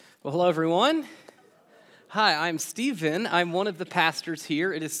Well, hello, everyone. Hi, I'm Stephen. I'm one of the pastors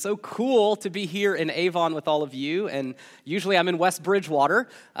here. It is so cool to be here in Avon with all of you, and usually I'm in West Bridgewater,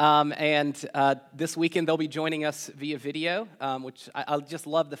 and this weekend they'll be joining us via video, which I just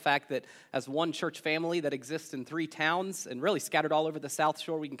love the fact that as one church family that exists in 3 towns and really scattered all over the South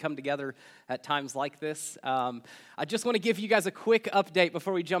Shore, we can come together at times like this. I just want to give you guys a quick update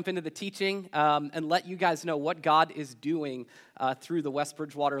before we jump into the teaching and let you guys know what God is doing through the West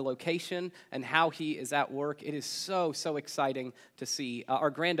Bridgewater location and how He is at work. It is so exciting to see.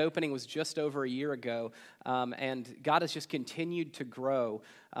 Our grand opening was just over a year ago, and God has just continued to grow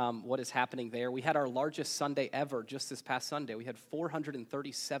what is happening there. We had our largest Sunday ever just this past Sunday. We had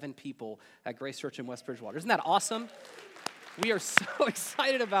 437 people at Grace Church in West Bridgewater. Isn't that awesome? We are so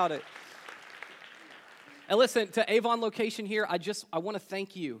excited about it. And listen, to Avon location here, I want to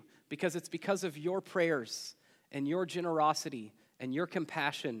thank you because it's because of your prayers and your generosity and your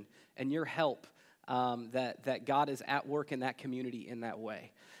compassion and your help that God is at work in that community in that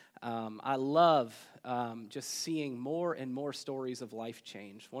way. I love just seeing more and more stories of life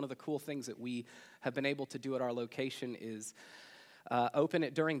change. One of the cool things that we have been able to do at our location is open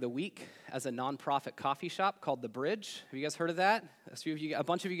it during the week as a nonprofit coffee shop called The Bridge. Have you guys heard of that? A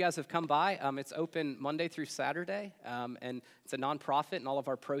bunch of you guys have come by. It's open Monday through Saturday, and it's a nonprofit, and all of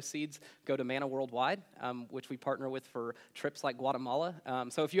our proceeds go to Manna Worldwide, which we partner with for trips like Guatemala.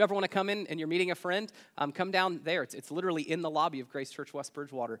 So if you ever want to come in and you're meeting a friend, come down there. It's literally in the lobby of Grace Church West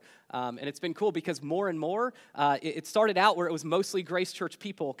Bridgewater, and it's been cool because more and more, it started out where it was mostly Grace Church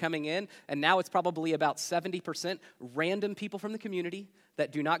people coming in, and now it's probably about 70% random people from the community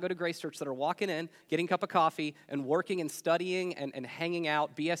that do not go to Grace Church that are walking in, getting a cup of coffee, and working and studying and hanging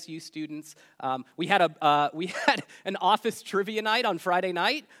out. BSU students. We had an office trivia night on Friday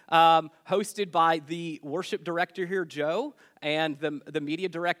night, hosted by the worship director here, Joe, and the media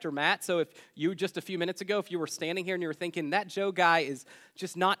director, Matt. So if you, just a few minutes ago, if you were standing here and you were thinking, that Joe guy is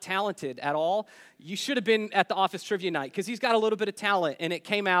just not talented at all, you should have been at the office trivia night because he's got a little bit of talent, and it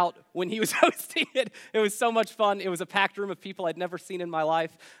came out when he was hosting it. It was so much fun. It was a packed room of people I'd never seen in my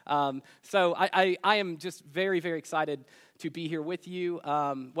life. So I am just very excited to be here with you.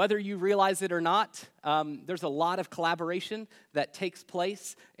 Whether you realize it or not, there's a lot of collaboration that takes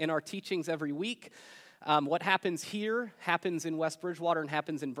place in our teachings every week. What happens here happens in West Bridgewater and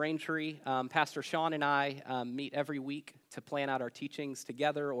happens in Braintree. Pastor Sean and I meet every week to plan out our teachings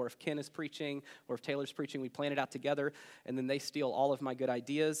together, or if Ken is preaching, or if Taylor's preaching, we plan it out together, and then they steal all of my good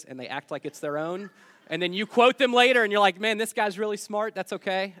ideas, and they act like it's their own, and then you quote them later, and you're like, man, this guy's really smart, that's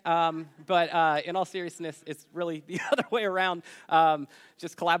okay, but in all seriousness, it's really the other way around.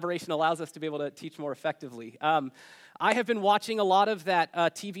 Just collaboration allows us to be able to teach more effectively. I have been watching a lot of that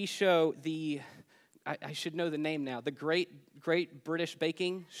TV show, I should know the name now, the Great British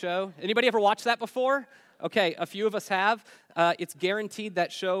Baking Show. Anybody ever watched that before? Okay, a few of us have. It's guaranteed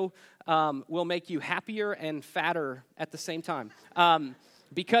that show will make you happier and fatter at the same time.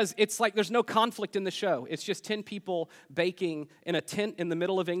 Because it's like there's no conflict in the show. It's just 10 people baking in a tent in the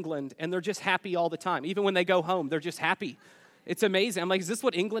middle of England, and they're just happy all the time. Even when they go home, they're just happy. It's amazing. I'm like, is this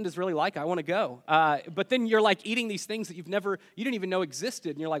what England is really like? I want to go. But then you're like eating these things that you didn't even know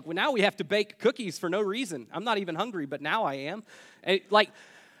existed. And you're like, well, now we have to bake cookies for no reason. I'm not even hungry, but now I am.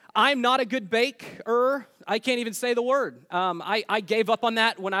 I'm not a good baker. I can't even say the word. I gave up on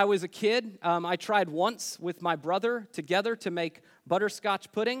that when I was a kid. I tried once with my brother together to make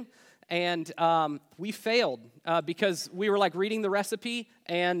butterscotch pudding. And we failed because we were like reading the recipe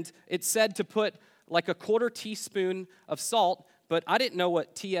and it said to put like a 1/4 teaspoon of salt, but I didn't know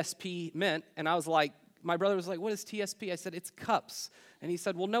what TSP meant. And I was like, my brother was like, what is TSP? I said, it's cups. And he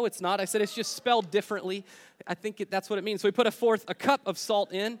said, well, no, it's not. I said, it's just spelled differently. I think that's what it means. So we put a cup of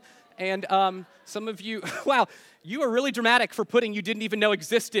salt in. And some of you, wow, you are really dramatic for putting you didn't even know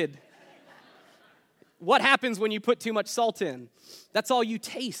existed. What happens when you put too much salt in? That's all you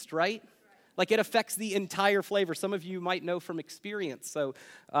taste, right? Like it affects the entire flavor. Some of you might know from experience. So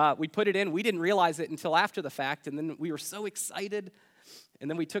we put it in. We didn't realize it until after the fact. And then we were so excited. And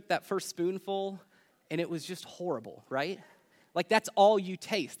then we took that first spoonful. And it was just horrible, right? Like that's all you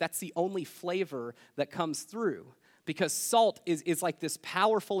taste. That's the only flavor that comes through. Because salt is like this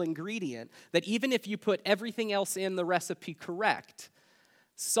powerful ingredient that even if you put everything else in the recipe correct,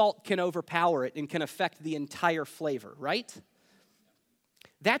 salt can overpower it and can affect the entire flavor, right?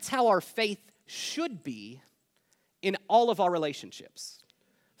 That's how our faith should be in all of our relationships.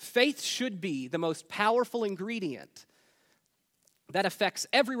 Faith should be the most powerful ingredient that affects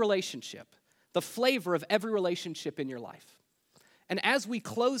every relationship, the flavor of every relationship in your life. And as we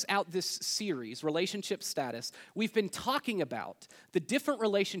close out this series, Relationship Status, we've been talking about the different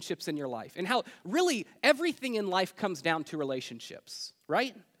relationships in your life and how really everything in life comes down to relationships,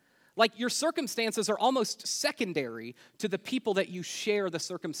 right? Like your circumstances are almost secondary to the people that you share the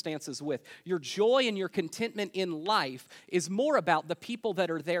circumstances with. Your joy and your contentment in life is more about the people that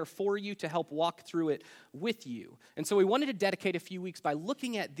are there for you to help walk through it with you. And so we wanted to dedicate a few weeks by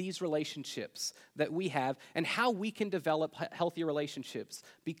looking at these relationships that we have and how we can develop healthy relationships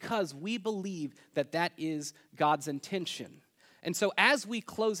because we believe that that is God's intention. And so as we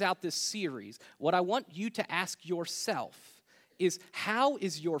close out this series, what I want you to ask yourself is how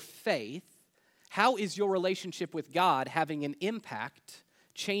is your faith, how is your relationship with God having an impact,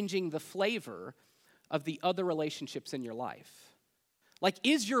 changing the flavor of the other relationships in your life? Like,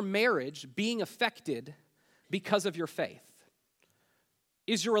 is your marriage being affected because of your faith?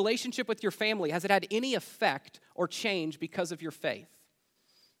 Is your relationship with your family, has it had any effect or change because of your faith?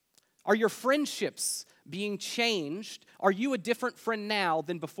 Are your friendships being changed? Are you a different friend now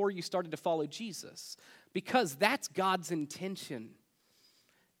than before you started to follow Jesus? Because that's God's intention.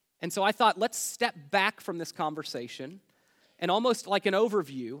 And so I thought, let's step back from this conversation and almost like an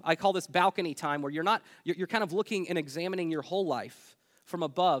overview. I call this balcony time, where you're kind of looking and examining your whole life from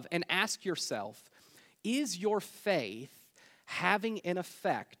above and ask yourself, is your faith having an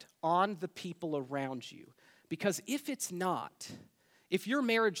effect on the people around you? Because if it's not, if your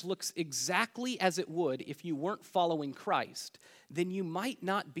marriage looks exactly as it would if you weren't following Christ, then you might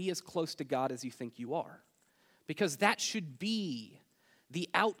not be as close to God as you think you are. Because that should be the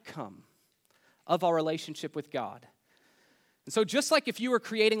outcome of our relationship with God. And so just like if you were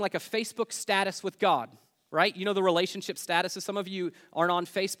creating like a Facebook status with God, right? You know the relationship statuses. Some of you aren't on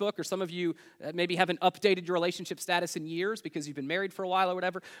Facebook, or some of you maybe haven't updated your relationship status in years because you've been married for a while or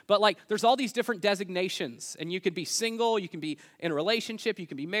whatever. But like there's all these different designations, and you can be single, you can be in a relationship, you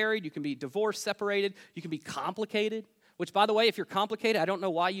can be married, you can be divorced, separated, you can be complicated. Which, by the way, if you're complicated, I don't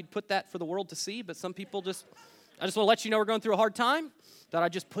know why you'd put that for the world to see, but some people I just want to let you know we're going through a hard time, that I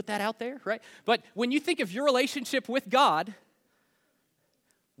just put that out there, right? But when you think of your relationship with God,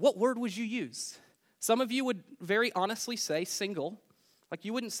 what word would you use? Some of you would very honestly say single. Like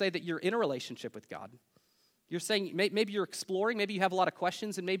you wouldn't say that you're in a relationship with God. You're saying maybe you're exploring, maybe you have a lot of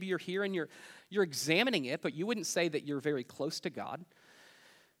questions, and maybe you're here and you're examining it, but you wouldn't say that you're very close to God.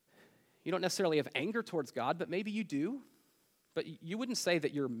 You don't necessarily have anger towards God, but maybe you do. But you wouldn't say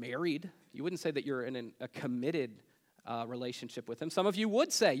that you're married. You wouldn't say that you're in a committed relationship with Him. Some of you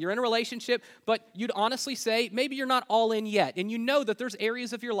would say you're in a relationship, but you'd honestly say maybe you're not all in yet. And you know that there's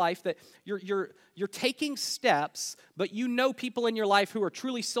areas of your life that you're taking steps, but you know people in your life who are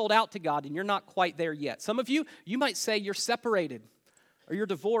truly sold out to God, and you're not quite there yet. Some of you might say you're separated or you're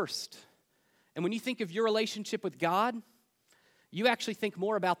divorced. And when you think of your relationship with God, you actually think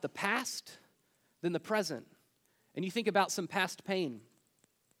more about the past than the present. And you think about some past pain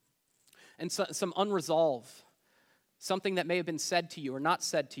and some unresolved, something that may have been said to you or not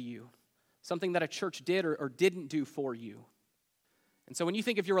said to you, something that a church did or didn't do for you. And so when you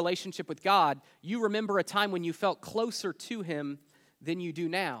think of your relationship with God, you remember a time when you felt closer to Him than you do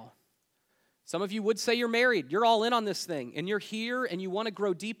now. Some of you would say you're married. You're all in on this thing, and you're here, and you want to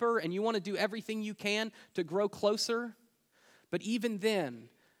grow deeper, and you want to do everything you can to grow closer. But even then,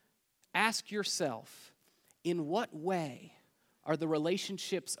 ask yourself, in what way are the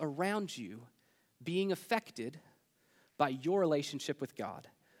relationships around you being affected by your relationship with God?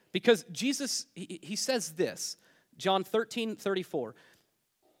 Because Jesus, he says this, John 13:34,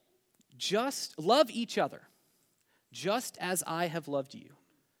 just love each other, just as I have loved you.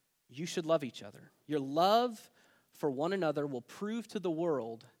 You should love each other. Your love for one another will prove to the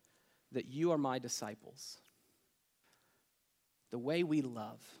world that you are my disciples. The way we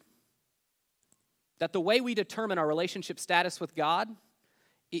love. That the way we determine our relationship status with God,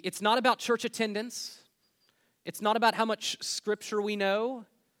 it's not about church attendance. It's not about how much scripture we know.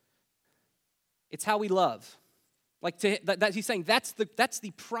 It's how we love. He's saying that's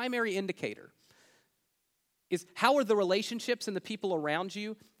the primary indicator. Is how are the relationships and the people around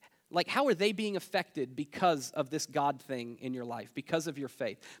you, like how are they being affected because of this God thing in your life, because of your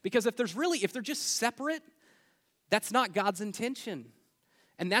faith? Because if they're just separate, that's not God's intention.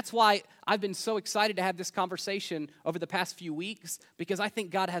 And that's why I've been so excited to have this conversation over the past few weeks, because I think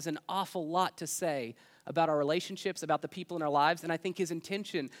God has an awful lot to say about our relationships, about the people in our lives, and I think His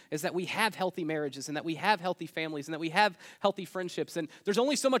intention is that we have healthy marriages and that we have healthy families and that we have healthy friendships. And there's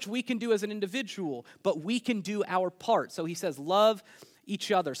only so much we can do as an individual, but we can do our part. So He says, love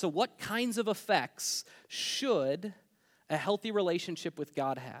each other. So what kinds of effects should a healthy relationship with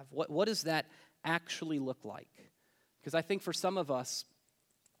God have? What does that actually look like? Because I think for some of us,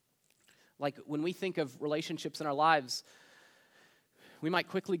 like when we think of relationships in our lives, we might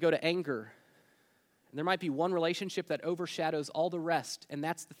quickly go to anger. And there might be one relationship that overshadows all the rest, and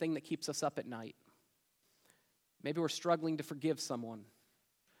that's the thing that keeps us up at night. Maybe we're struggling to forgive someone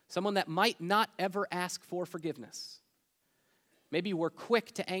that might not ever ask for forgiveness. Maybe we're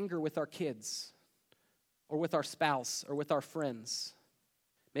quick to anger with our kids, or with our spouse, or with our friends.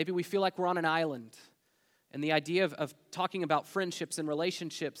 Maybe we feel like we're on an island. And the idea of talking about friendships and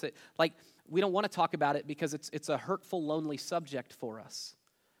relationships, we don't want to talk about it because it's a hurtful, lonely subject for us.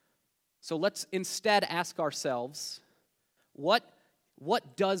 So let's instead ask ourselves, what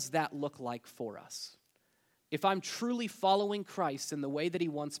does that look like for us? If I'm truly following Christ in the way that he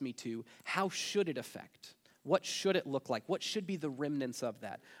wants me to, how should it affect? What should it look like? What should be the remnants of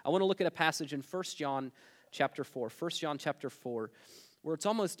that? I want to look at a passage in 1 John chapter 4, 1 John chapter 4, where it's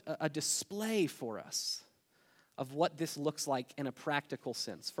almost a display for us of what this looks like in a practical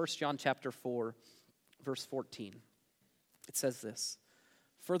sense. 1 John chapter 4, verse 14. It says this,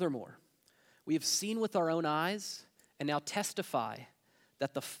 "Furthermore, we have seen with our own eyes and now testify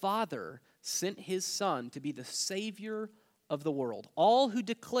that the Father sent his Son to be the Savior of the world. All who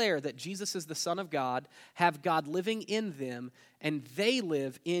declare that Jesus is the Son of God have God living in them, and they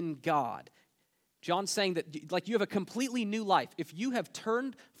live in God." John's saying that like you have a completely new life. If you have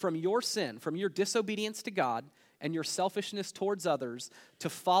turned from your sin, from your disobedience to God and your selfishness towards others to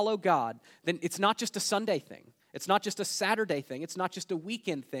follow God, then it's not just a Sunday thing. It's not just a Saturday thing. It's not just a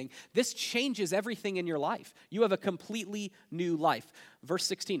weekend thing. This changes everything in your life. You have a completely new life. Verse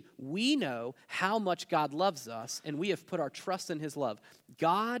 16, "We know how much God loves us, and we have put our trust in his love.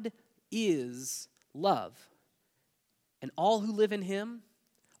 God is love. And all who live in him,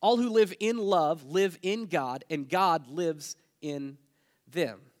 all who live in love live in God, and God lives in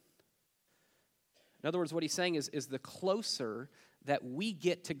them." In other words, what he's saying is the closer that we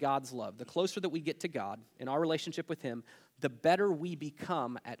get to God's love, the closer that we get to God in our relationship with him, the better we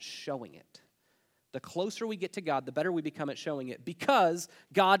become at showing it. The closer we get to God, the better we become at showing it, because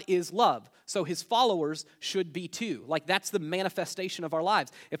God is love. So his followers should be too. Like that's the manifestation of our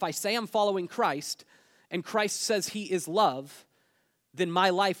lives. If I say I'm following Christ, and Christ says he is love, then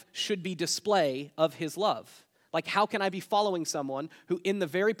my life should be display of his love. Like how can I be following someone who in the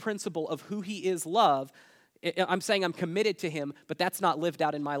very principle of who he is love, I'm saying I'm committed to him, but that's not lived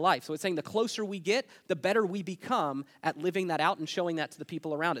out in my life. So it's saying the closer we get, the better we become at living that out and showing that to the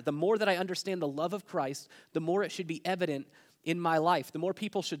people around it. The more that I understand the love of Christ, the more it should be evident in my life. The more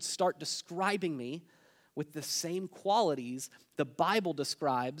people should start describing me with the same qualities the Bible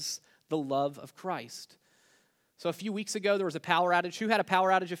describes the love of Christ. So a few weeks ago, there was a power outage. Who had a power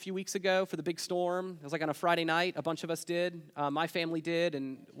outage a few weeks ago for the big storm? It was like on a Friday night. A bunch of us did. My family did,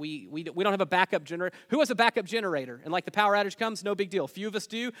 and we don't have a backup generator. Who has a backup generator? And like the power outage comes, no big deal. Few of us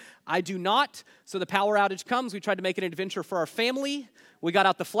do. I do not. So the power outage comes. We tried to make it an adventure for our family. We got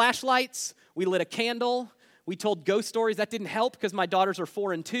out the flashlights. We lit a candle. We told ghost stories. That didn't help because my daughters are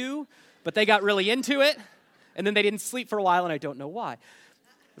 4 and 2, but they got really into it. And then they didn't sleep for a while, and I don't know why.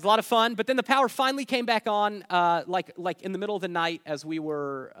 It was a lot of fun, but then the power finally came back on, like in the middle of the night as we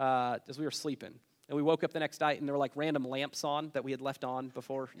were sleeping, and we woke up the next night and there were like random lamps on that we had left on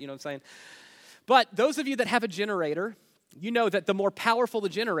before. You know what I'm saying? But those of you that have a generator, you know that the more powerful the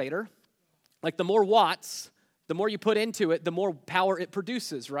generator, like the more watts, the more you put into it, the more power it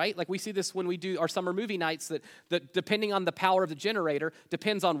produces, right? Like we see this when we do our summer movie nights, that depending on the power of the generator,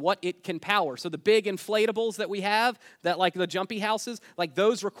 depends on what it can power. So the big inflatables that we have, that like the jumpy houses, like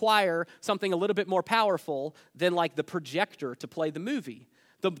those require something a little bit more powerful than like the projector to play the movie.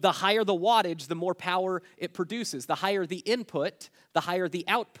 The higher the wattage, the more power it produces. The higher the input, the higher the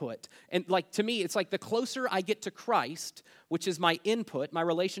output. And like to me, it's like the closer I get to Christ, which is my input, my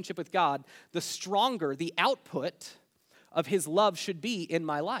relationship with God, the stronger the output of his love should be in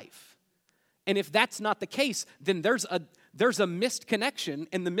my life. And if that's not the case, then there's a missed connection,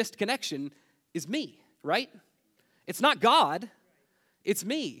 and the missed connection is me, right? It's not God, it's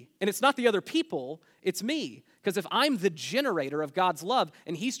me. And it's not the other people, it's me. Because if I'm the generator of God's love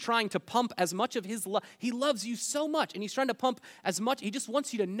and he's trying to pump as much of his love, he loves you so much and he's trying to pump as much, he just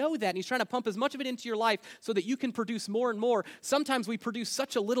wants you to know that, and he's trying to pump as much of it into your life so that you can produce more and more. Sometimes we produce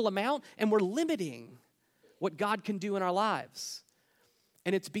such a little amount and we're limiting what God can do in our lives.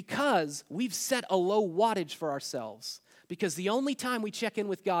 And it's because we've set a low wattage for ourselves, because the only time we check in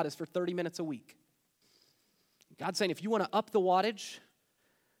with God is for 30 minutes a week. God's saying, if you want to up the wattage,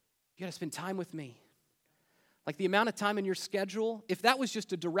 you got to spend time with me. Like the amount of time in your schedule, if that was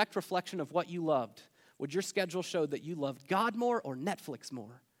just a direct reflection of what you loved, would your schedule show that you loved God more or Netflix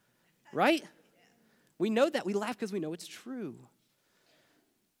more? Right? We know that. We laugh because we know it's true.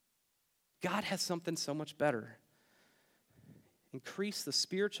 God has something so much better. Increase the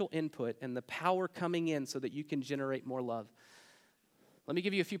spiritual input and the power coming in so that you can generate more love. Let me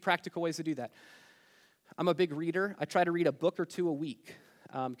give you a few practical ways to do that. I'm a big reader. I try to read a book or two a week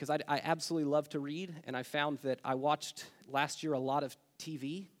because I absolutely love to read, and I found that I watched last year a lot of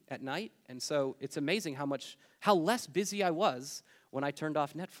TV at night, and so it's amazing how less busy I was when I turned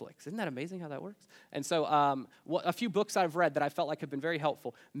off Netflix. Isn't that amazing how that works? And so a few books I've read that I felt like have been very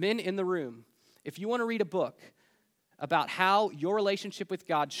helpful. Men in the Room. If you want to read a book about how your relationship with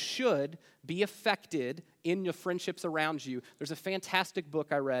God should be affected in your friendships around you, there's a fantastic book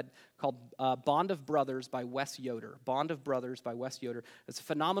I read called Bond of Brothers by Wes Yoder. Bond of Brothers by Wes Yoder. It's a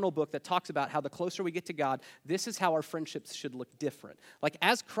phenomenal book that talks about how the closer we get to God, this is how our friendships should look different. Like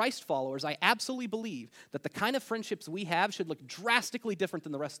as Christ followers, I absolutely believe that the kind of friendships we have should look drastically different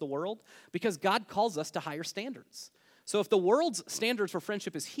than the rest of the world because God calls us to higher standards. So if the world's standards for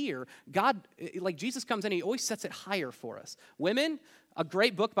friendship is here, God, like Jesus comes in, he always sets it higher for us. Women, a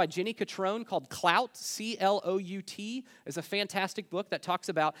great book by Jenny Catrone called Clout, C-L-O-U-T, is a fantastic book that talks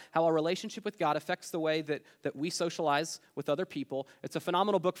about how our relationship with God affects the way that we socialize with other people. It's a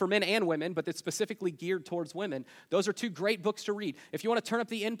phenomenal book for men and women, but it's specifically geared towards women. Those are two great books to read. If you want to turn up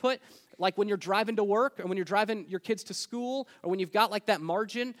the input, like when you're driving to work or when you're driving your kids to school or when you've got like that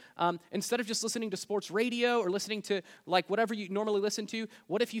margin, instead of just listening to sports radio or listening to like whatever you normally listen to,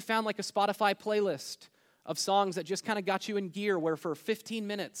 what if you found like a Spotify playlist of songs that just kind of got you in gear where for 15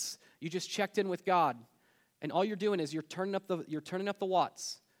 minutes you just checked in with God and all you're doing is you're turning up the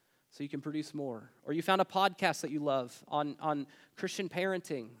watts so you can produce more. Or you found a podcast that you love on Christian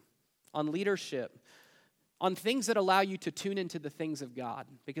parenting, on leadership, on things that allow you to tune into the things of God.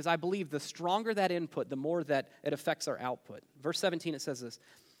 Because I believe the stronger that input, the more that it affects our output. Verse 17, it says this: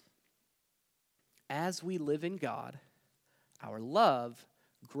 as we live in God, our love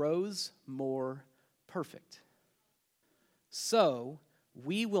grows more perfect. So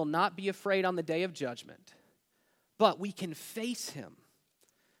we will not be afraid on the day of judgment, but we can face him.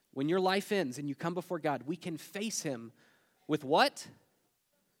 When your life ends and you come before God, we can face him with what?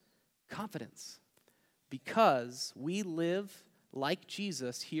 Confidence. Because we live like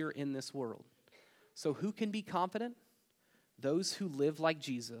Jesus here in this world. So who can be confident? Those who live like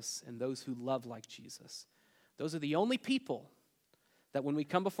Jesus and those who love like Jesus. Those are the only people that when we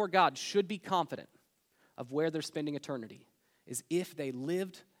come before God should be confident of where they're spending eternity, is if they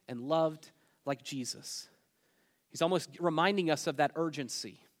lived and loved like Jesus. He's almost reminding us of that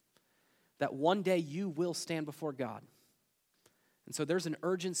urgency, that one day you will stand before God. And so there's an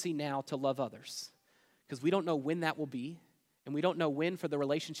urgency now to love others, because we don't know when that will be, and we don't know when for the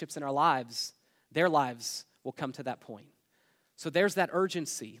relationships in our lives, their lives will come to that point. So there's that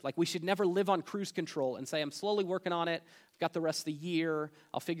urgency. Like we should never live on cruise control and say, I'm slowly working on it. I've got the rest of the year.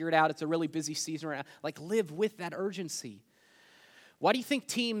 I'll figure it out. It's a really busy season right now. Like live with that urgency. Why do you think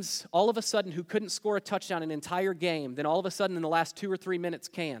teams all of a sudden who couldn't score a touchdown an entire game, then all of a sudden in the last 2 or 3 minutes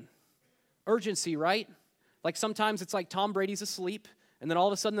can? Urgency, right? Like sometimes it's like Tom Brady's asleep, and then all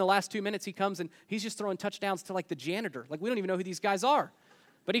of a sudden in the last 2 minutes he comes and he's just throwing touchdowns to like the janitor. Like we don't even know who these guys are.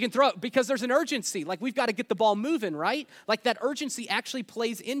 But he can throw it because there's an urgency. Like we've got to get the ball moving, right? Like that urgency actually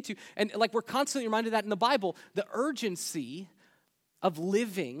plays into, and like we're constantly reminded of that in the Bible, the urgency of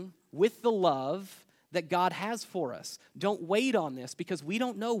living with the love that God has for us. Don't wait on this because we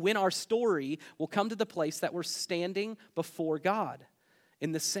don't know when our story will come to the place that we're standing before God.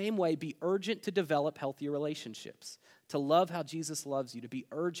 In the same way, be urgent to develop healthier relationships, to love how Jesus loves you, to be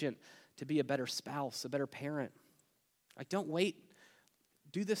urgent to be a better spouse, a better parent. Like don't wait.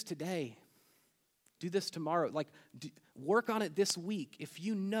 Do this today. Do this tomorrow. Like, work on it this week. If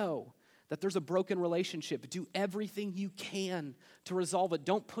you know that there's a broken relationship, do everything you can to resolve it.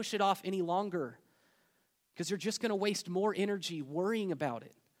 Don't push it off any longer because you're just going to waste more energy worrying about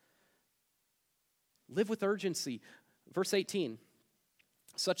it. Live with urgency. Verse 18,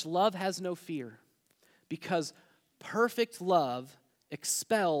 such love has no fear because perfect love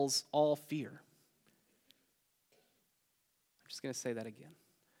expels all fear. I'm just going to say that again.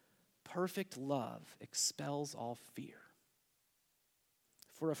 Perfect love expels all fear.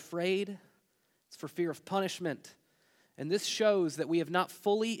 If we're afraid, it's for fear of punishment. And this shows that we have not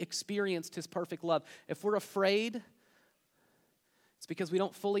fully experienced his perfect love. If we're afraid, it's because we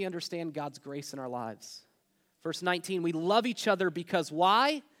don't fully understand God's grace in our lives. Verse 19, we love each other because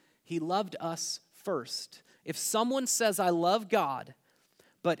why? He loved us first. If someone says, I love God,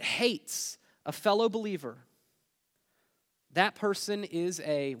 but hates a fellow believer, that person is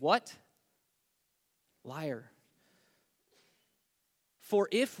a what? Liar. For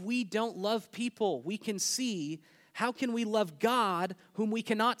if we don't love people we can see, how can we love God whom we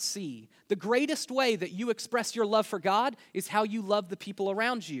cannot see? The greatest way that you express your love for God is how you love the people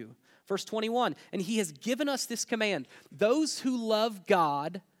around you. Verse 21, and he has given us this command. Those who love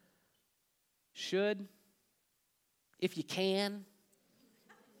God should, if you can,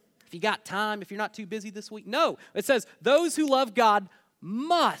 if you got time, if you're not too busy this week. No, it says those who love God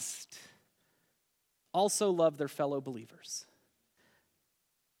must also love their fellow believers.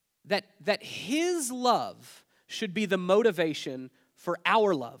 That his love should be the motivation for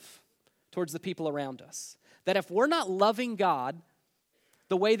our love towards the people around us. That if we're not loving God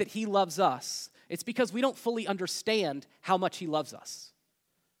the way that he loves us, it's because we don't fully understand how much he loves us.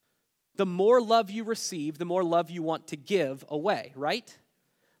 The more love you receive, the more love you want to give away, right?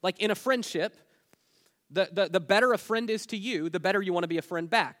 Like in a friendship, the better a friend is to you, the better you want to be a friend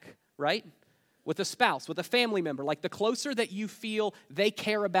back, right? With a spouse, with a family member, like the closer that you feel they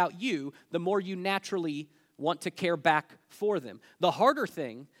care about you, the more you naturally want to care back for them. The harder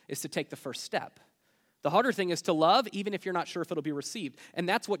thing is to take the first step. The harder thing is to love, even if you're not sure if it'll be received. And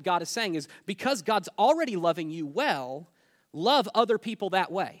that's what God is saying is, because God's already loving you well, love other people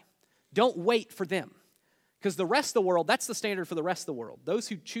that way. Don't wait for them. Because the rest of the world, that's the standard for the rest of the world. Those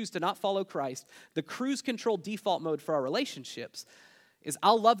who choose to not follow Christ, the cruise control default mode for our relationships is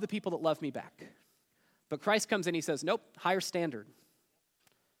I'll love the people that love me back. But Christ comes in, he says, nope, higher standard.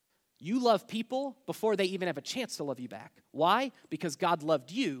 You love people before they even have a chance to love you back. Why? Because God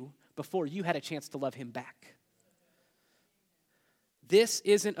loved you before you had a chance to love him back. This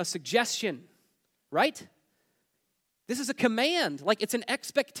isn't a suggestion, right? This is a command, like it's an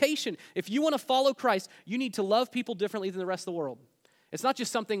expectation. If you want to follow Christ, you need to love people differently than the rest of the world. It's not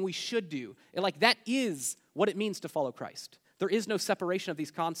just something we should do. That is what it means to follow Christ. There is no separation of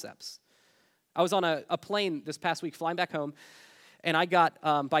these concepts. I was on a plane this past week flying back home, and I got,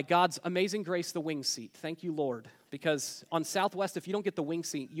 by God's amazing grace, the wing seat. Thank you, Lord. Because on Southwest, if you don't get the wing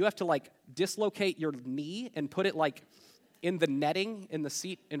seat, you have to dislocate your knee and put it in the netting in the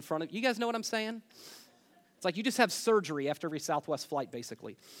seat in front of you. You guys know what I'm saying? It's like you just have surgery after every Southwest flight,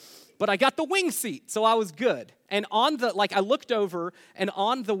 basically. But I got the wing seat, so I was good. And on the, I looked over, and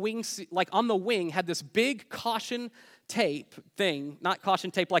on the wing seat, on the wing, had this big caution tape thing, not caution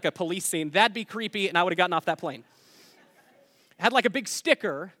tape like a police scene. That'd be creepy, and I would have gotten off that plane. It had a big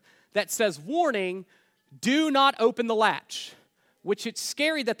sticker that says, warning, do not open the latch, which it's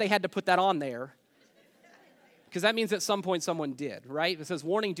scary that they had to put that on there, because that means at some point someone did, right? It says,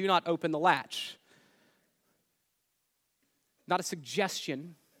 warning, do not open the latch. Not a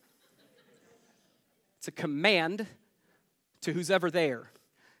suggestion. It's a command to who's ever there.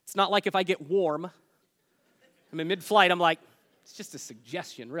 It's not like if I get warm, I'm in mid-flight, I'm like, it's just a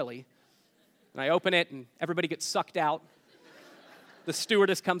suggestion, really. And I open it, and everybody gets sucked out. The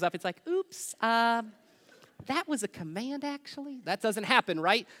stewardess comes up, it's like, oops, that was a command, actually. That doesn't happen,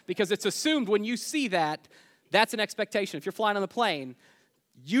 right? Because it's assumed when you see that, that's an expectation. If you're flying on the plane,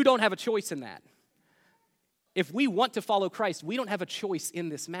 you don't have a choice in that. If we want to follow Christ, we don't have a choice in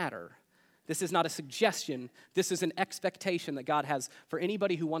this matter. This is not a suggestion. This is an expectation that God has for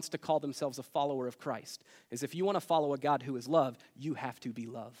anybody who wants to call themselves a follower of Christ. Is if you want to follow a God who is love, you have to be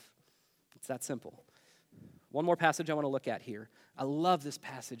love. It's that simple. One more passage I want to look at here. I love this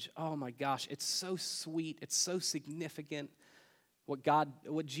passage. Oh my gosh, it's so sweet. It's so significant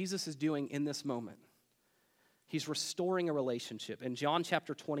what Jesus is doing in this moment. He's restoring a relationship. In John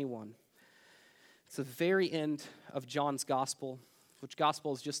chapter 21, it's the very end of John's gospel, which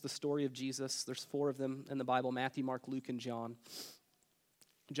gospel is just the story of Jesus. There's 4 of them in the Bible, Matthew, Mark, Luke, and John.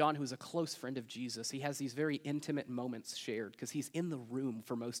 John, who's a close friend of Jesus, he has these very intimate moments shared because he's in the room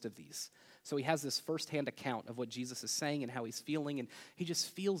for most of these. So he has this firsthand account of what Jesus is saying and how he's feeling, and he just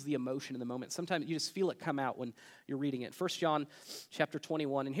feels the emotion in the moment. Sometimes you just feel it come out when you're reading it. 1 John chapter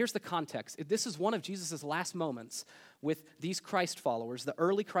 21, and here's the context. This is one of Jesus' last moments with these Christ followers, the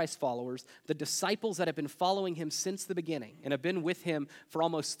early Christ followers, the disciples that have been following him since the beginning and have been with him for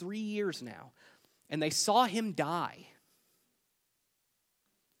almost 3 years now. And they saw him die.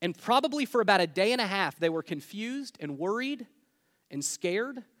 And probably for about a day and a half, they were confused and worried and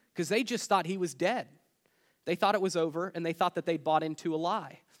scared because they just thought he was dead. They thought it was over, and they thought that they'd bought into a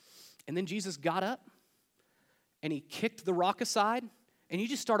lie. And then Jesus got up, and he kicked the rock aside, and he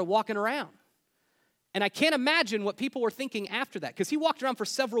just started walking around. And I can't imagine what people were thinking after that, because he walked around for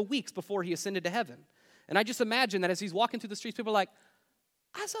several weeks before he ascended to heaven. And I just imagine that as he's walking through the streets, people are like,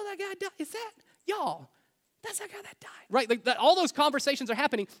 I saw that guy die. Is that y'all? That's that guy that died. Right? All those conversations are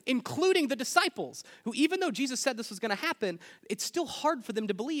happening, including the disciples, who even though Jesus said this was going to happen, it's still hard for them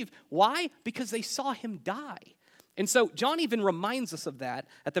to believe. Why? Because they saw him die. And so John even reminds us of that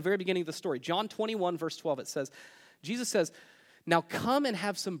at the very beginning of the story. John 21, verse 12, it says, Jesus says, "Now come and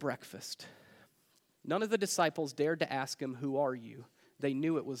have some breakfast." None of the disciples dared to ask him, "Who are you?" They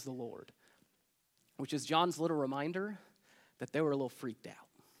knew it was the Lord, which is John's little reminder that they were a little freaked out.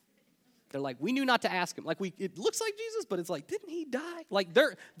 They're like, we knew not to ask him. Like, it looks like Jesus, but it's like, didn't he die? Like,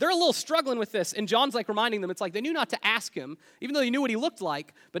 they're a little struggling with this. And John's like reminding them, it's like they knew not to ask him, even though they knew what he looked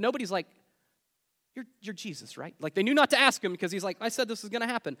like, but nobody's like, you're Jesus, right? Like, they knew not to ask him because he's like, I said this was going to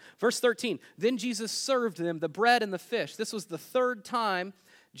happen. Verse 13, then Jesus served them the bread and the fish. This was the third time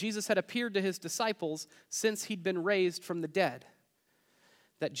Jesus had appeared to his disciples since he'd been raised from the dead.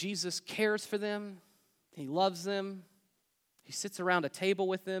 That Jesus cares for them, he loves them, he sits around a table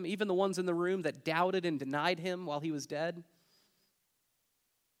with them, even the ones in the room that doubted and denied him while he was dead.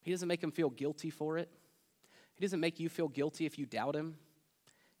 He doesn't make them feel guilty for it. He doesn't make you feel guilty if you doubt him.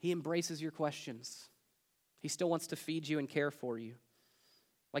 He embraces your questions. He still wants to feed you and care for you.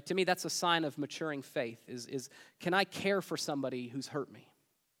 Like, to me, that's a sign of maturing faith, is can I care for somebody who's hurt me?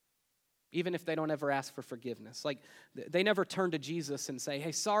 Even if they don't ever ask for forgiveness. Like, they never turn to Jesus and say,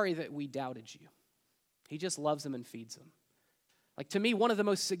 hey, sorry that we doubted you. He just loves them and feeds them. Like, to me, one of the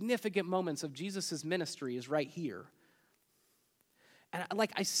most significant moments of Jesus' ministry is right here. And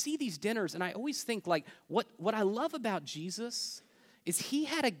I see these dinners, and I always think, like, what I love about Jesus is he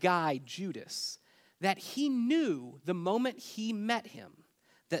had a guy, Judas, that he knew the moment he met him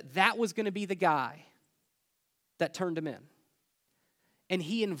that was going to be the guy that turned him in. And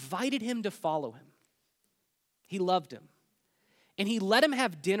he invited him to follow him. He loved him. And he let him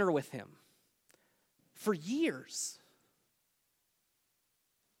have dinner with him for years.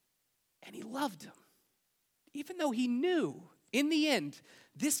 And he loved him. Even though he knew, in the end,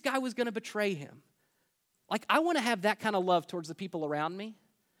 this guy was going to betray him. Like, I want to have that kind of love towards the people around me,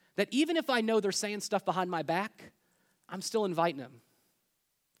 that even if I know they're saying stuff behind my back, I'm still inviting them.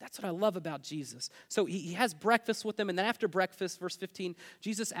 That's what I love about Jesus. So he has breakfast with them, and then after breakfast, verse 15,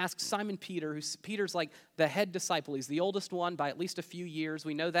 Jesus asks Simon Peter, Peter's like the head disciple. He's the oldest one by at least a few years.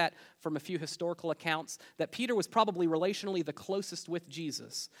 We know that from a few historical accounts, that Peter was probably relationally the closest with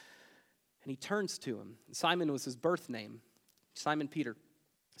Jesus. And he turns to him. Simon was his birth name. Simon Peter.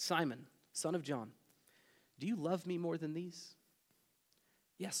 Simon, son of John, do you love me more than these?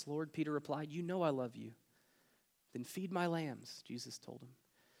 Yes, Lord, Peter replied, you know I love you. Then feed my lambs, Jesus told him.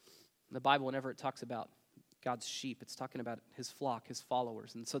 In the Bible, whenever it talks about God's sheep, it's talking about his flock, his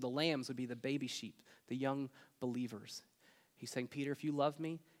followers. And so the lambs would be the baby sheep, the young believers. He's saying, Peter, if you love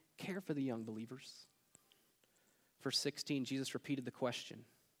me, care for the young believers. Verse 16, Jesus repeated the question.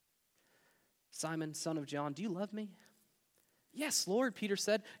 Simon, son of John, do you love me? Yes, Lord, Peter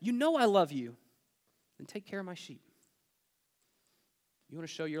said. You know I love you. Then take care of my sheep. You want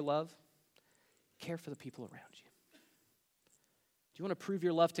to show your love? Care for the people around you. Do you want to prove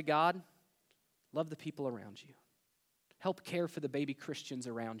your love to God? Love the people around you. Help care for the baby Christians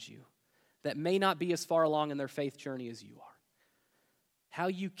around you that may not be as far along in their faith journey as you are. How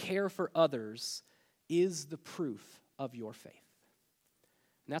you care for others is the proof of your faith.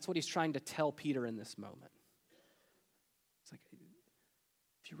 And that's what he's trying to tell Peter in this moment. It's like,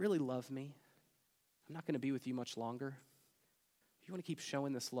 if you really love me, I'm not going to be with you much longer. If you want to keep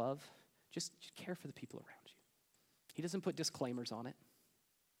showing this love, just care for the people around you. He doesn't put disclaimers on it.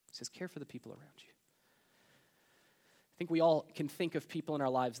 He says, care for the people around you. I think we all can think of people in our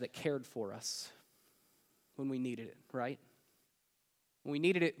lives that cared for us when we needed it, right? When we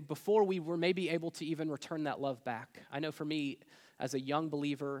needed it before we were maybe able to even return that love back. I know for me, as a young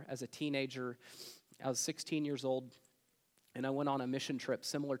believer, as a teenager, I was 16 years old, and I went on a mission trip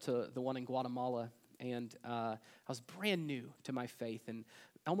similar to the one in Guatemala, and I was brand new to my faith, and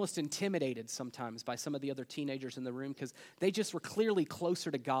almost intimidated sometimes by some of the other teenagers in the room because they just were clearly closer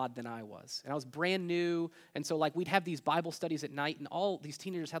to God than I was. And I was brand new, and so like we'd have these Bible studies at night, and all these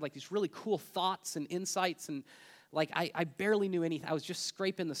teenagers had like these really cool thoughts and insights, and like I barely knew anything. I was just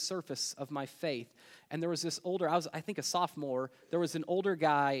scraping the surface of my faith. And there was this older, I think a sophomore, there was an older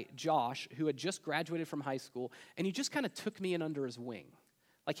guy, Josh, who had just graduated from high school, and he just kind of took me in under his wing.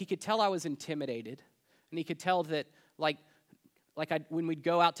 Like he could tell I was intimidated, and he could tell that when we'd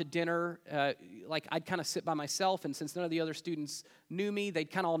go out to dinner, I'd kind of sit by myself, and since none of the other students knew me,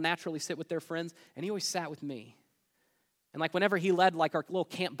 they'd kind of all naturally sit with their friends, and he always sat with me. And like whenever he led like our little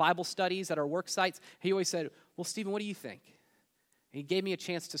camp Bible studies at our work sites, he always said, well, Stephen, what do you think? And he gave me a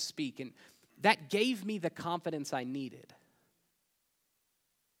chance to speak, and that gave me the confidence I needed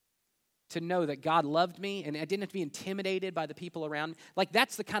to know that God loved me, and I didn't have to be intimidated by the people around me. Like,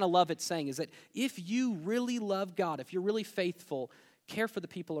 that's the kind of love it's saying, is that if you really love God, if you're really faithful, care for the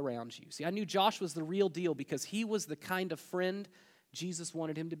people around you. See, I knew Josh was the real deal because he was the kind of friend Jesus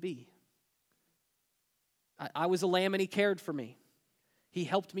wanted him to be. I was a lamb and he cared for me. He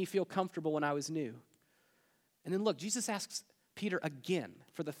helped me feel comfortable when I was new. And then look, Jesus asks Peter again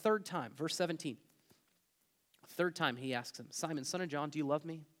for the third time, verse 17. Third time he asks him, Simon, son of John, do you love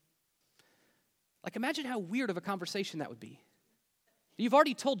me? Like, imagine how weird of a conversation that would be. You've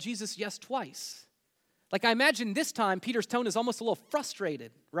already told Jesus yes twice. Like, I imagine this time Peter's tone is almost a little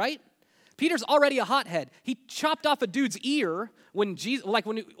frustrated, right? Peter's already a hothead. He chopped off a dude's ear when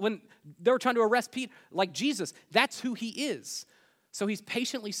they were trying to arrest Peter. Like, Jesus, that's who he is. So he's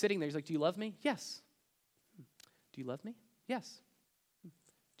patiently sitting there. He's like, do you love me? Yes. Do you love me? Yes.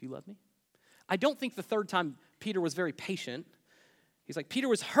 Do you love me? I don't think the third time Peter was very patient. He's like, Peter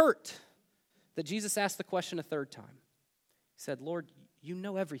was hurt that Jesus asked the question a third time. He said, Lord, you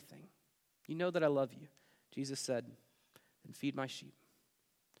know everything. You know that I love you. Jesus said, then feed my sheep.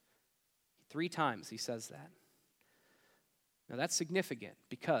 3 times he says that. Now that's significant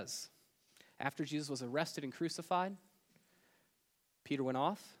because after Jesus was arrested and crucified, Peter went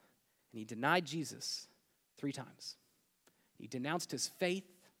off and he denied Jesus 3 times. He denounced his faith.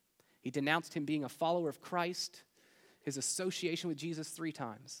 He denounced him being a follower of Christ, his association with Jesus 3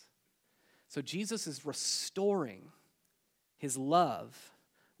 times. So Jesus is restoring his love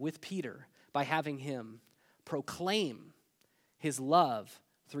with Peter by having him proclaim his love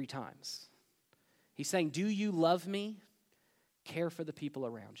 3 times. He's saying, do you love me? Care for the people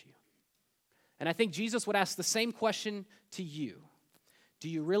around you. And I think Jesus would ask the same question to you. Do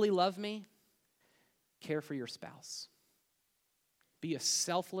you really love me? Care for your spouse. Be a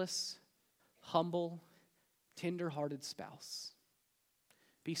selfless, humble, tender-hearted spouse.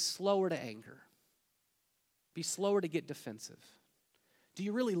 Be slower to anger. Be slower to get defensive. Do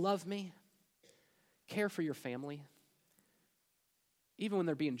you really love me? Care for your family. Even when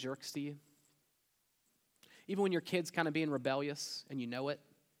they're being jerks to you. Even when your kid's kind of being rebellious and you know it.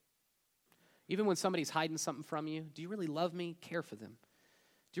 Even when somebody's hiding something from you. Do you really love me? Care for them.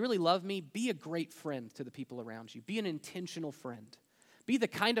 Do you really love me? Be a great friend to the people around you. Be an intentional friend. Be the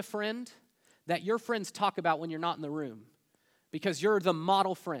kind of friend that your friends talk about when you're not in the room. Because you're the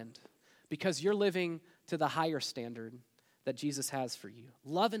model friend. Because you're living to the higher standard that Jesus has for you.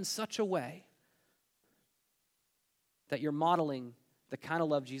 Love in such a way that you're modeling the kind of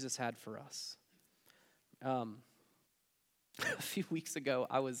love Jesus had for us. A few weeks ago,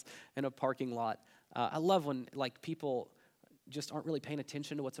 I was in a parking lot. I love when people just aren't really paying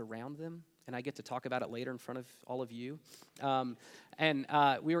attention to what's around them, and I get to talk about it later in front of all of you.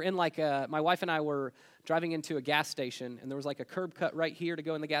 We were in my wife and I were driving into a gas station, and there was a curb cut right here to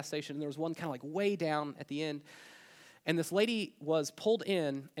go in the gas station, and there was one kind of way down at the end. And this lady was pulled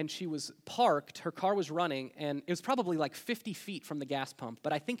in, and she was parked. Her car was running, and it was probably 50 feet from the gas pump,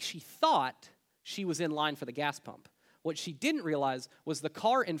 but I think she thought she was in line for the gas pump. What she didn't realize was the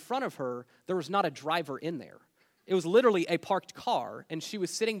car in front of her, there was not a driver in there. It was literally a parked car, and she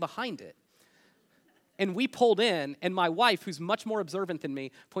was sitting behind it. And we pulled in, and my wife, who's much more observant than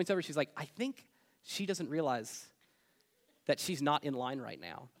me, points over, she's like, I think she doesn't realize that she's not in line right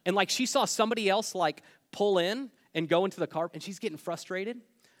now. And she saw somebody else pull in and go into the car, and she's getting frustrated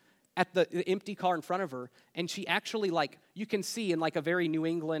at the empty car in front of her, and she actually, you can see in a very New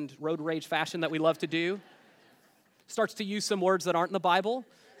England road rage fashion that we love to do, starts to use some words that aren't in the Bible,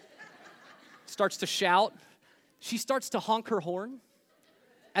 starts to shout. She starts to honk her horn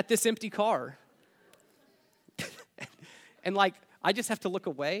at this empty car. And I just have to look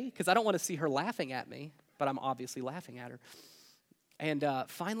away because I don't want to see her laughing at me, but I'm obviously laughing at her. And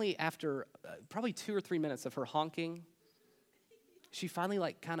finally, after probably 2 or 3 minutes of her honking, she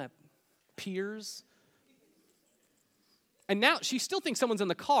finally kind of peers. And now she still thinks someone's in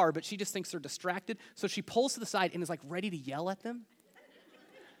the car, but she just thinks they're distracted. So she pulls to the side and is ready to yell at them.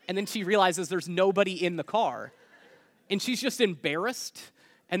 And then she realizes there's nobody in the car. And she's just embarrassed.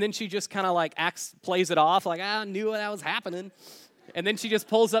 And then she just kind of plays it off I knew that was happening. And then she just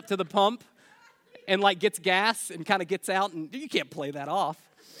pulls up to the pump and gets gas and kind of gets out. And you can't play that off.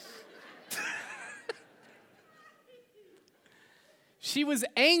 She was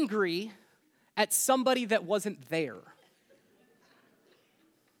angry at somebody that wasn't there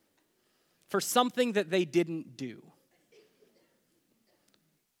for something that they didn't do.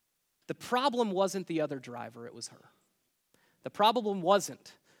 The problem wasn't the other driver, it was her. The problem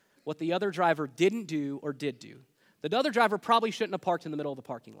wasn't what the other driver didn't do or did do. The other driver probably shouldn't have parked in the middle of the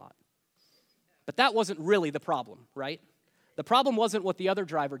parking lot. But that wasn't really the problem, right? The problem wasn't what the other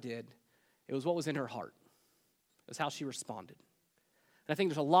driver did. It was what was in her heart. It was how she responded. And I think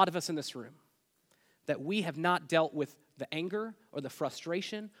there's a lot of us in this room that we have not dealt with the anger or the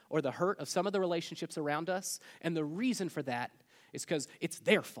frustration or the hurt of some of the relationships around us. And the reason for that is because it's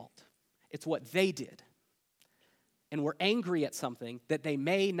their fault. It's what they did. And we're angry at something that they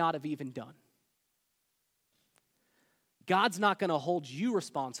may not have even done. God's not going to hold you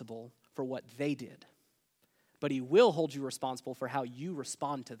responsible for what they did, but he will hold you responsible for how you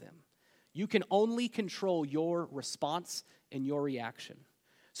respond to them. You can only control your response and your reaction.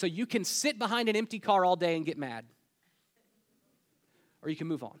 So you can sit behind an empty car all day and get mad, or you can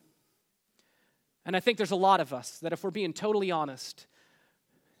move on. And I think there's a lot of us that, if we're being totally honest,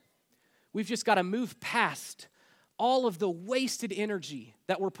 we've just got to move past all of the wasted energy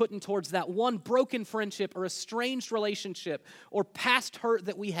that we're putting towards that one broken friendship or estranged relationship or past hurt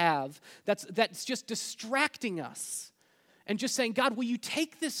that we have that's just distracting us, and just saying, God, will you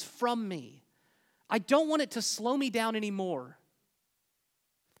take this from me? I don't want it to slow me down anymore.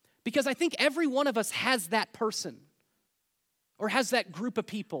 Because I think every one of us has that person or has that group of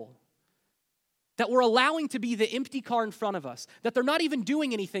people that we're allowing to be the empty car in front of us, that they're not even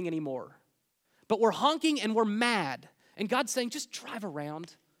doing anything anymore. But we're honking and we're mad. And God's saying, just drive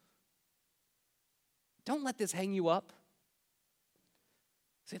around. Don't let this hang you up.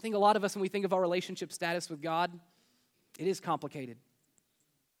 So I think a lot of us, when we think of our relationship status with God, it is complicated.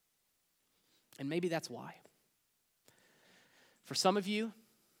 And maybe that's why. For some of you,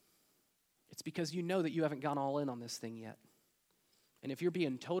 it's because you know that you haven't gone all in on this thing yet. And if you're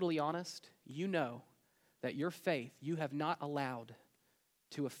being totally honest, you know that your faith you have not allowed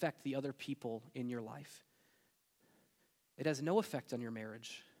to affect the other people in your life. It has no effect on your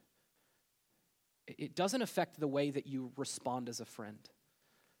marriage. It doesn't affect the way that you respond as a friend.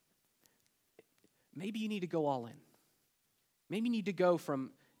 Maybe you need to go all in. Maybe you need to go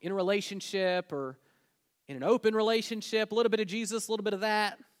from in a relationship or in an open relationship, a little bit of Jesus, a little bit of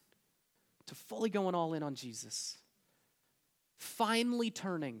that, to fully going all in on Jesus. Finally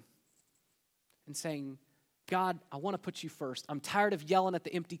turning and saying, God, I want to put you first. I'm tired of yelling at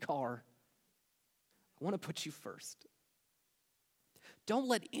the empty car. I want to put you first. Don't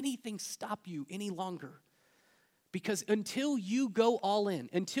let anything stop you any longer. Because until you go all in,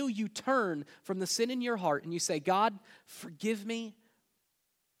 until you turn from the sin in your heart and you say, God, forgive me.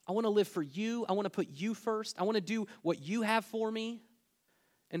 I want to live for you. I want to put you first. I want to do what you have for me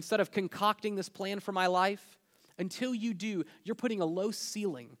instead of concocting this plan for my life. Until you do, you're putting a low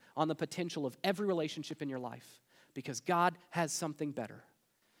ceiling on the potential of every relationship in your life because God has something better.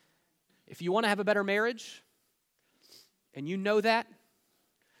 If you want to have a better marriage, and you know that,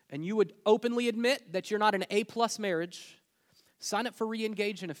 and you would openly admit that you're not an A-plus marriage, sign up for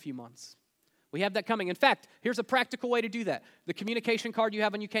Reengage in a few months. We have that coming. In fact, here's a practical way to do that. The communication card you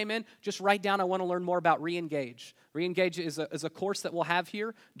have when you came in, just write down, I want to learn more about Reengage. Reengage is a course that we'll have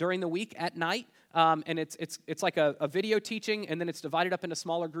here during the week at night. And it's like a video teaching, and then it's divided up into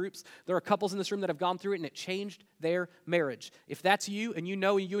smaller groups. There are couples in this room that have gone through it, and it changed their marriage. If that's you, and you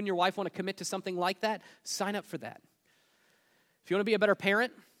know you and your wife want to commit to something like that, sign up for that. If you want to be a better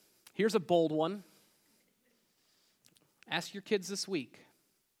parent, here's a bold one. Ask your kids this week,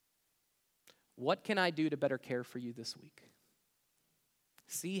 what can I do to better care for you this week?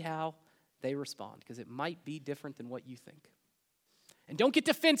 See how they respond, because it might be different than what you think. And don't get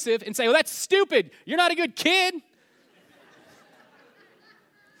defensive and say, well, that's stupid. You're not a good kid.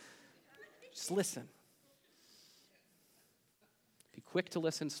 Just listen. Be quick to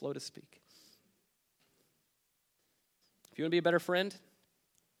listen, slow to speak. If you want to be a better friend,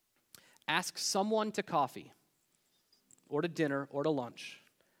 ask someone to coffee or to dinner or to lunch.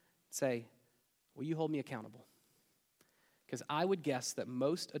 Say, will you hold me accountable? Because I would guess that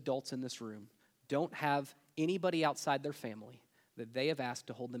most adults in this room don't have anybody outside their family that they have asked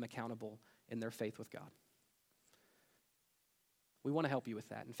to hold them accountable in their faith with God. We want to help you with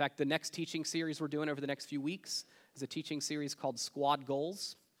that. In fact, the next teaching series we're doing over the next few weeks is a teaching series called Squad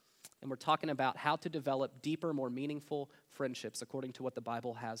Goals. And we're talking about how to develop deeper, more meaningful friendships according to what the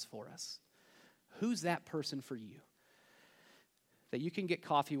Bible has for us. Who's that person for you that you can get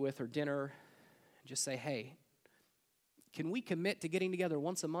coffee with or dinner and just say, hey, can we commit to getting together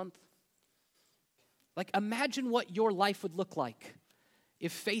once a month? Like, imagine what your life would look like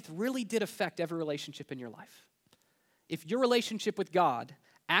if faith really did affect every relationship in your life. If your relationship with God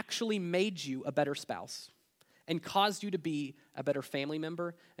actually made you a better spouse and caused you to be a better family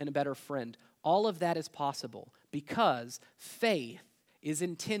member and a better friend. All of that is possible because faith is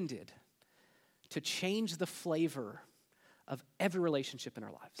intended to change the flavor of every relationship in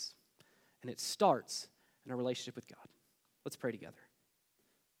our lives. And it starts in our relationship with God. Let's pray together.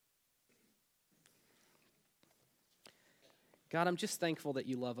 God, I'm just thankful that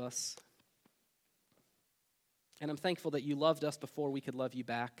you love us. And I'm thankful that you loved us before we could love you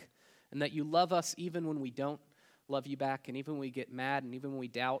back, and that you love us even when we don't love you back, and even when we get mad, and even when we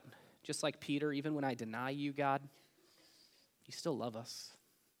doubt. Just like Peter, even when I deny you, God, you still love us.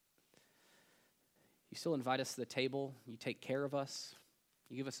 You still invite us to the table. You take care of us.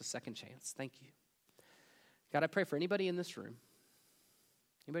 You give us a second chance. Thank you. God, I pray for anybody in this room,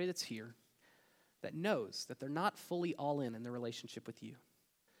 anybody that's here, that knows that they're not fully all in their relationship with you.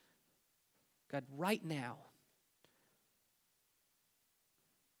 God, right now,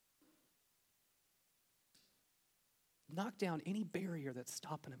 knock down any barrier that's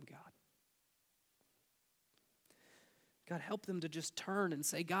stopping them, God. God, help them to just turn and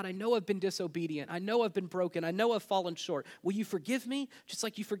say, God, I know I've been disobedient. I know I've been broken. I know I've fallen short. Will you forgive me just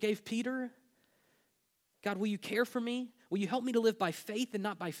like you forgave Peter? God, will you care for me? Will you help me to live by faith and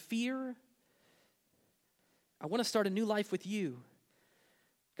not by fear? I want to start a new life with you.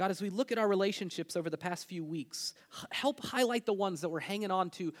 God, as we look at our relationships over the past few weeks, help highlight the ones that we're hanging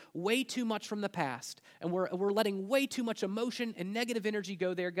on to way too much from the past, and we're letting way too much emotion and negative energy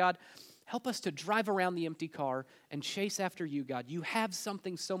go there, God. Help us to drive around the empty car and chase after you, God. You have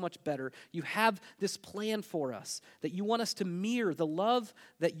something so much better. You have this plan for us that you want us to mirror the love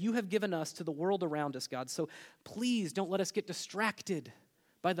that you have given us to the world around us, God. So please don't let us get distracted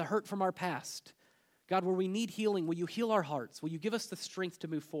by the hurt from our past. God, where we need healing, will you heal our hearts? Will you give us the strength to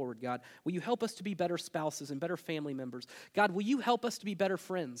move forward, God? Will you help us to be better spouses and better family members? God, will you help us to be better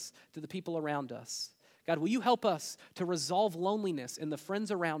friends to the people around us? God, will you help us to resolve loneliness in the friends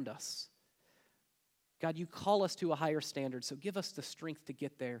around us? God, you call us to a higher standard, so give us the strength to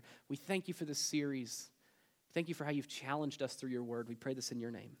get there. We thank you for this series. Thank you for how you've challenged us through your word. We pray this in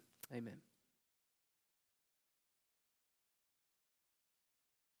your name. Amen.